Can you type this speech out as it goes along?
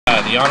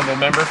The honourable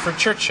member for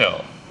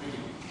Churchill.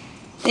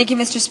 Thank you,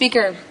 Mr.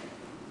 Speaker.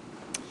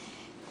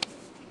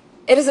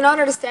 It is an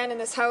honour to stand in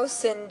this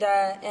House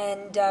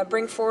and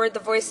bring forward the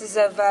voices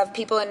of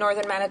people in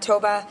northern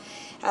Manitoba,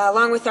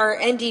 along with our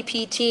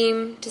NDP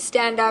team, to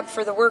stand up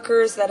for the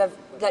workers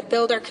that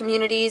build our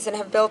communities and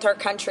have built our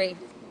country.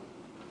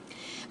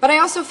 But I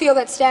also feel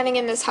that standing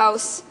in this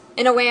House,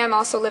 in a way, I'm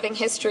also living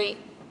history.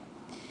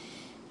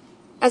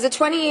 As a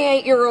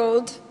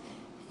 28-year-old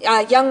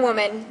young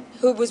woman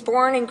who was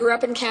born and grew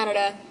up in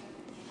Canada,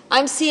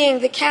 I'm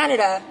seeing the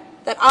Canada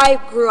that I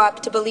grew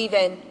up to believe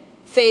in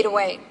fade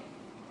away.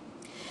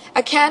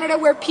 A Canada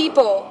where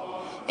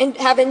people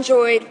have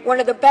enjoyed one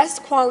of the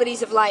best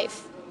qualities of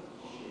life,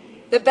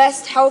 the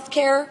best health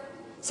care,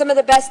 some of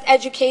the best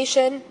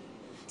education,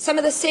 some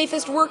of the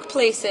safest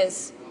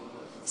workplaces,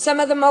 some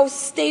of the most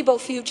stable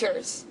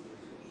futures.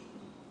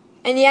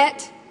 And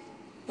yet,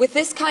 with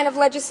this kind of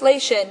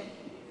legislation,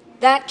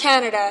 that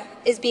Canada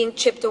is being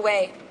chipped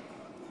away.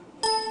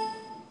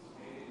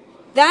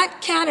 That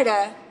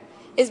Canada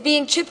is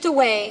being chipped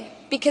away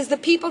because the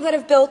people that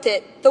have built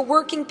it, the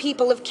working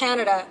people of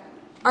Canada,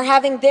 are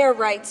having their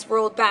rights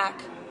rolled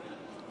back.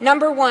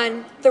 Number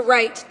one, the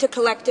right to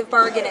collective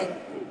bargaining.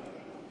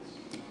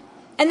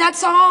 And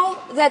that's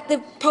all that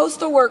the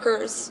postal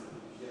workers,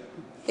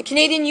 the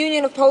Canadian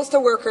Union of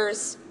Postal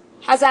Workers,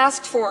 has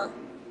asked for.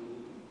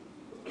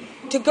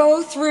 To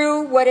go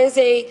through what is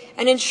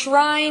an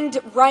enshrined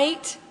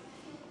right,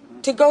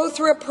 to go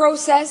through a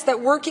process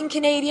that working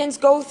Canadians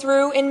go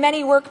through in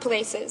many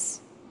workplaces,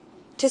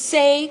 to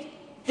say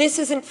this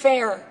isn't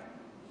fair,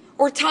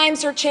 or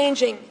times are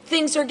changing,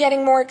 things are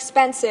getting more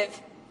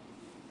expensive,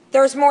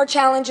 there's more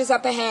challenges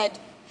up ahead.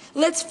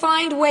 Let's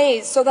find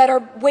ways so that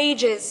our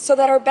wages, so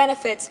that our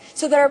benefits,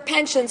 so that our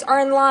pensions are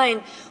in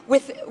line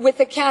with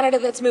the Canada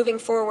that's moving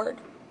forward.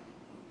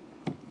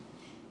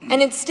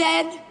 And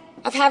instead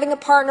of having a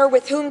partner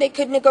with whom they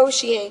could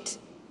negotiate,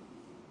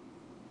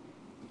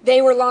 they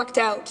were locked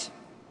out.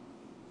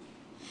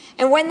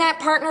 And when that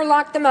partner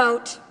locked them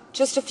out,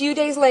 just a few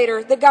days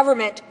later, the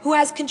government, who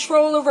has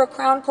control over a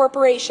Crown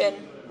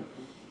corporation,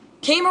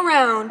 came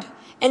around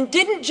and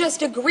didn't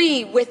just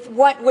agree with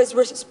what was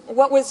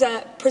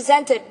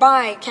presented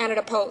by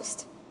Canada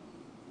Post.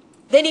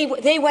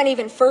 They went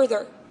even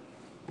further.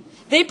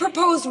 They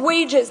proposed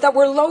wages that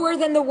were lower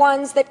than the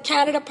ones that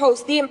Canada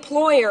Post, the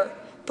employer,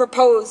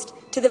 proposed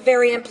to the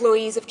very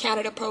employees of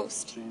Canada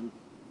Post.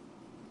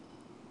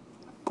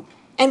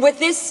 And with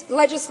this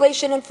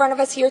legislation in front of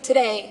us here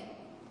today,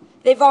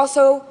 they've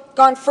also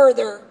gone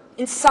further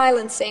in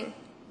silencing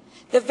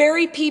the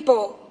very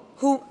people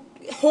who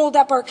hold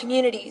up our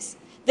communities,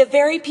 the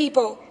very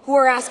people who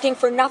are asking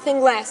for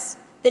nothing less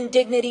than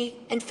dignity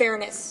and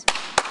fairness.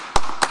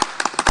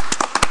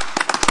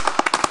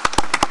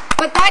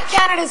 But that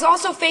Canada is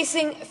also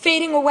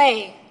fading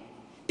away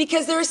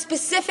because there is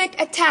specific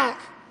attack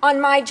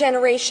on my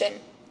generation.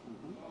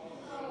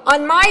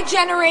 On my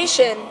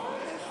generation,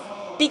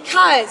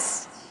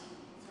 because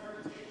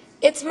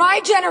it's my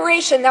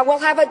generation that will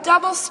have a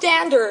double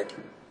standard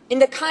in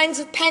the kinds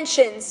of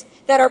pensions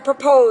that are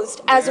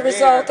proposed as a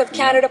result of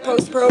Canada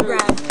Post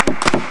program.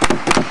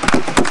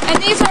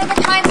 And these are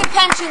the kinds of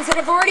pensions that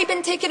have already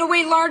been taken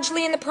away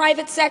largely in the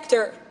private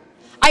sector.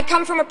 I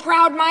come from a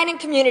proud mining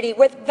community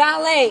with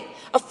Vale,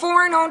 a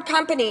foreign-owned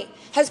company,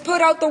 has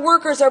put out the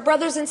workers, our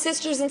brothers and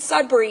sisters in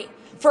Sudbury,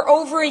 for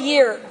over a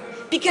year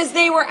because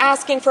they were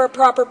asking for a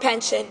proper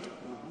pension,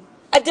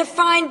 a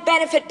defined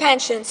benefit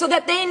pension, so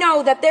that they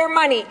know that their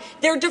money,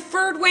 their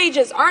deferred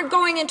wages, aren't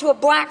going into a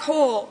black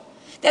hole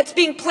that's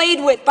being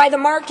played with by the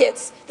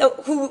markets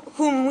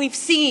whom we've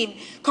seen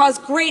cause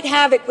great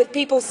havoc with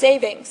people's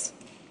savings,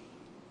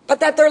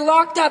 but that they're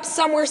locked up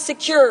somewhere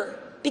secure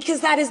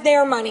because that is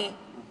their money.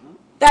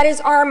 That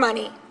is our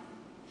money.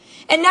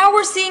 And now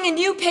we're seeing a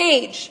new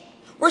page.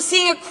 We're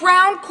seeing a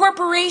Crown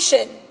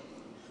corporation,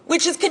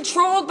 which is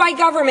controlled by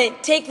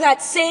government, take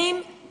that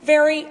same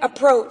very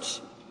approach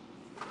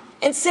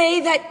and say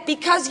that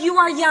because you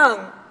are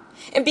young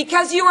and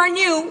because you are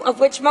new, of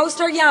which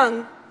most are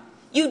young,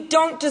 you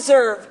don't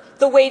deserve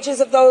the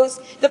wages of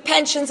those, the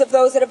pensions of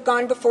those that have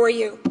gone before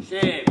you.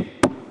 Shame.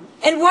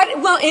 And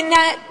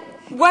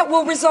what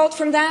will result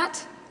from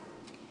that?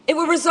 It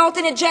will result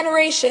in a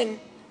generation,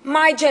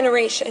 my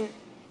generation,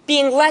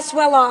 being less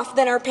well off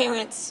than our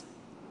parents.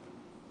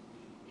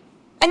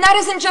 And that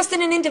isn't just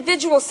in an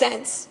individual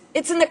sense.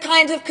 It's in the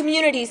kinds of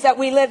communities that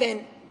we live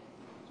in.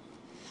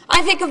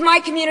 I think of my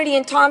community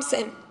in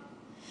Thompson,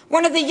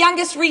 one of the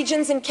youngest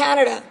regions in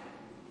Canada.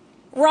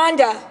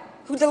 Rhonda,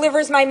 who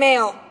delivers my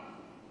mail.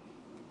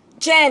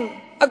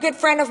 Jen, a good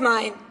friend of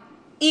mine.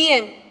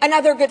 Ian,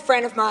 another good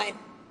friend of mine.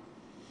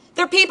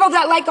 They're people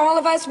that, like all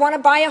of us, want to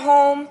buy a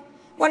home,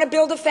 want to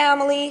build a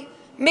family,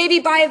 maybe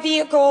buy a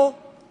vehicle,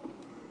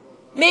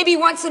 maybe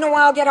once in a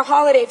while get a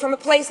holiday from a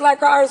place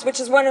like ours, which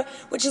is one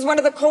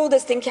of the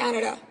coldest in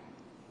Canada.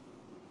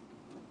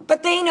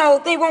 But they know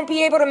they won't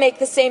be able to make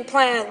the same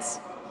plans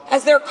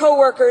as their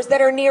coworkers that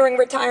are nearing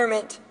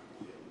retirement,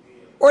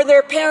 or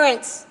their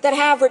parents that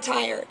have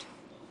retired.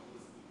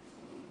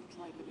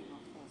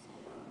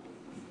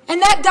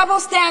 And that double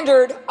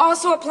standard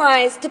also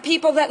applies to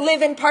people that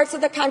live in parts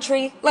of the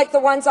country like the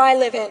ones I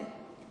live in,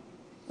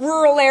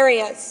 rural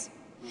areas.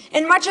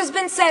 And much has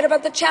been said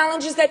about the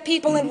challenges that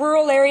people in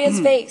rural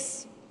areas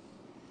face.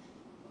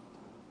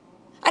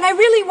 And I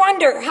really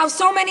wonder how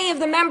so many of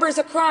the members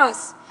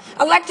across,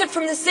 elected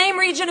from the same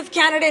region of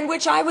Canada in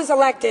which I was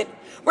elected,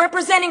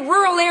 representing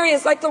rural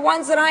areas like the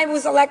ones that I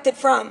was elected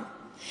from,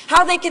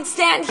 how they can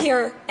stand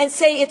here and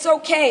say it's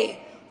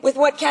okay with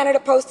what Canada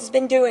Post has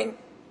been doing.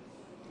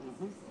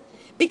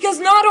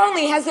 Because not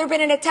only has there been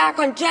an attack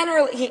on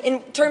generally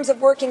in terms of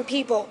working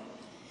people,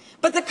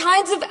 but the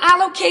kinds of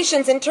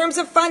allocations in terms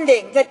of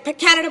funding that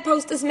Canada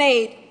Post has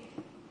made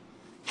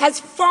has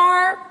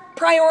far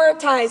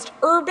prioritized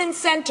urban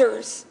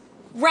centers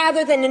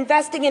rather than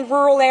investing in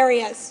rural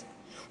areas,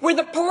 where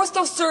the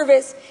Postal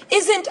Service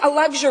isn't a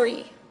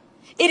luxury.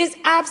 It is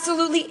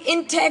absolutely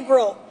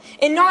integral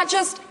in not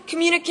just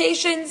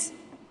communications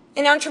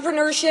and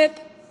entrepreneurship,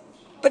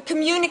 but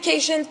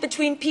communications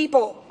between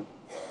people.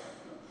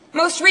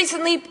 Most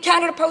recently,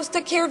 Canada Post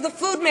took care of the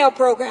food mail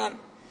program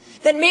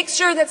that makes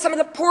sure that some of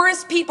the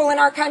poorest people in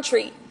our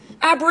country,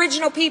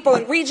 Aboriginal people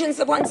in regions,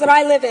 the ones that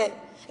I live in,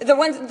 the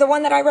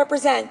one that I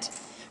represent,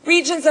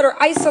 regions that are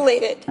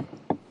isolated,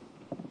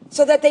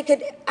 so that they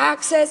could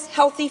access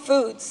healthy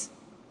foods.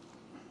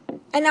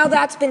 And now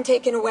that's been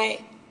taken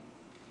away.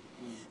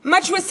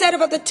 Much was said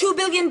about the $2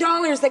 billion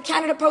that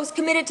Canada Post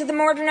committed to the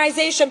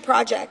modernization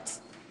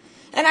project.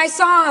 And I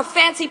saw a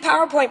fancy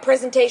PowerPoint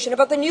presentation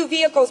about the new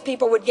vehicles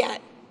people would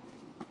get.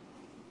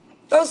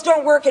 Those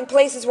don't work in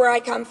places where I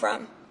come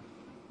from.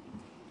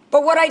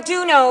 But what I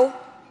do know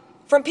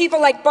from people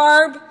like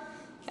Barb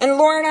and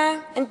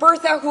Lorna and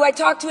Bertha, who I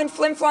talked to in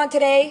Flin Flon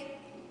today,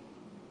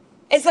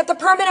 is that the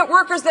permanent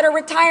workers that are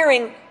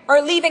retiring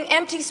are leaving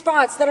empty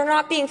spots that are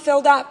not being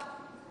filled up.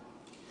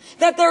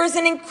 That there is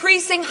an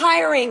increasing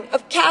hiring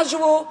of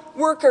casual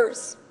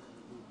workers.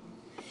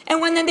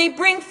 And when then they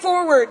bring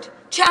forward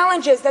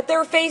challenges that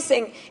they're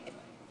facing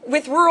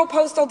with rural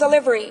postal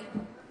delivery,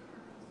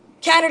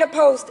 Canada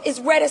Post is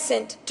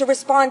reticent to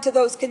respond to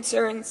those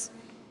concerns.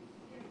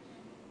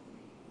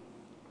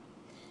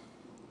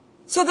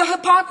 So the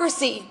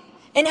hypocrisy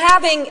in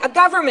having a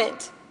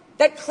government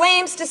that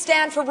claims to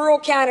stand for rural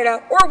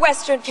Canada or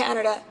Western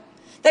Canada,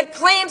 that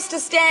claims to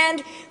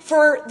stand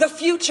for the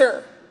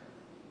future,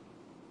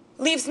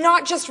 leaves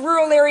not just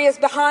rural areas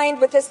behind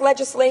with this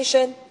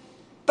legislation,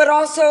 but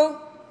also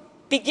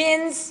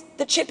begins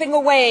the chipping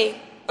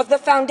away of the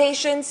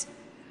foundations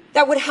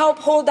that would help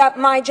hold up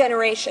my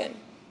generation.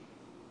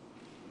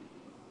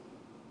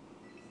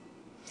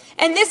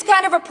 And this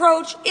kind of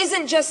approach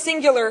isn't just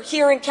singular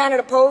here in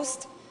Canada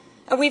Post.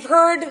 And we've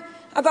heard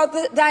about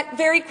that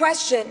very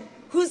question.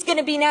 Who's going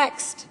to be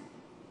next?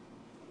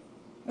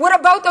 What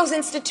about those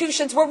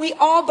institutions where we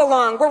all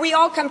belong, where we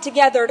all come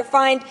together to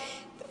find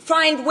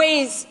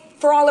ways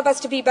for all of us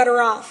to be better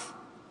off?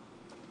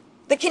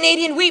 The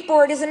Canadian Wheat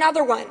Board is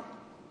another one.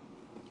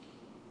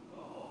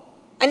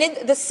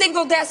 And the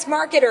single desk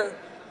marketer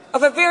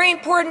of a very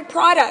important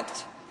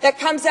product that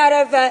comes out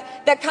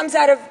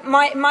of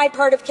my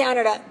part of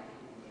Canada.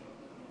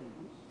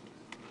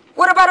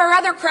 What about our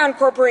other crown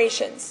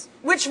corporations?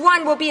 Which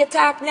one will be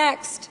attacked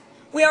next?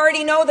 We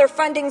already know their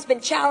funding's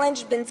been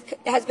challenged,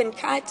 has been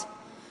cut.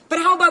 But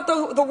how about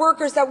the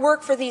workers that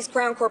work for these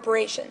crown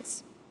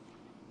corporations?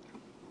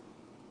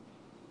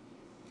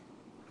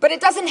 But it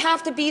doesn't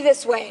have to be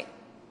this way.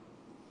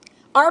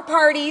 Our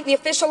party, the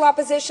official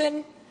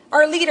opposition,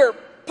 our leader,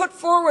 put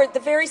forward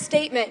the very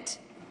statement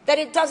that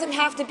it doesn't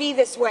have to be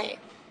this way.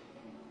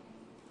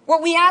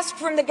 What we ask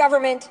from the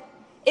government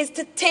is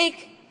to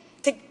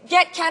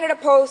get Canada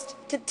Post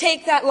to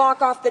take that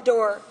lock off the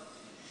door,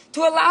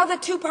 to allow the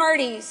two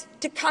parties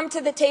to come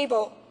to the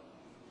table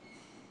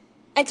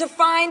and to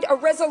find a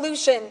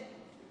resolution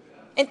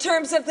in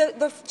terms of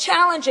the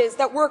challenges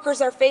that workers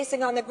are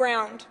facing on the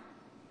ground,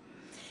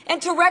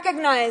 and to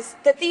recognize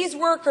that these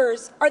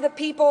workers are the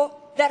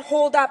people that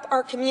hold up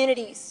our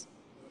communities.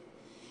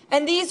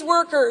 And these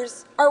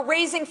workers are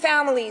raising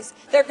families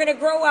that are going to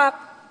grow up,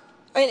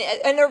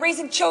 and they're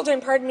raising children,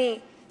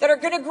 that are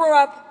going to grow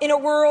up in a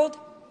world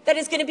that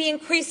is going to be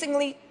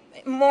increasingly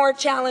more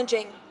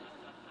challenging.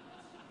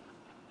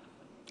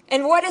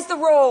 And what is the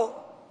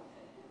role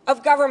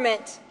of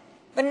government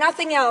but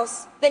nothing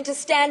else than to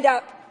stand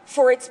up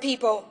for its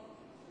people?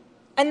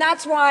 And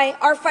that's why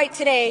our fight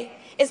today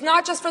is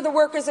not just for the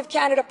workers of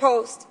Canada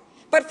Post,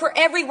 but for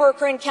every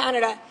worker in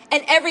Canada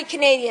and every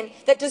Canadian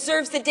that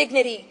deserves the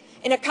dignity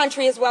in a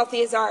country as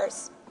wealthy as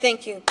ours.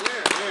 Thank you.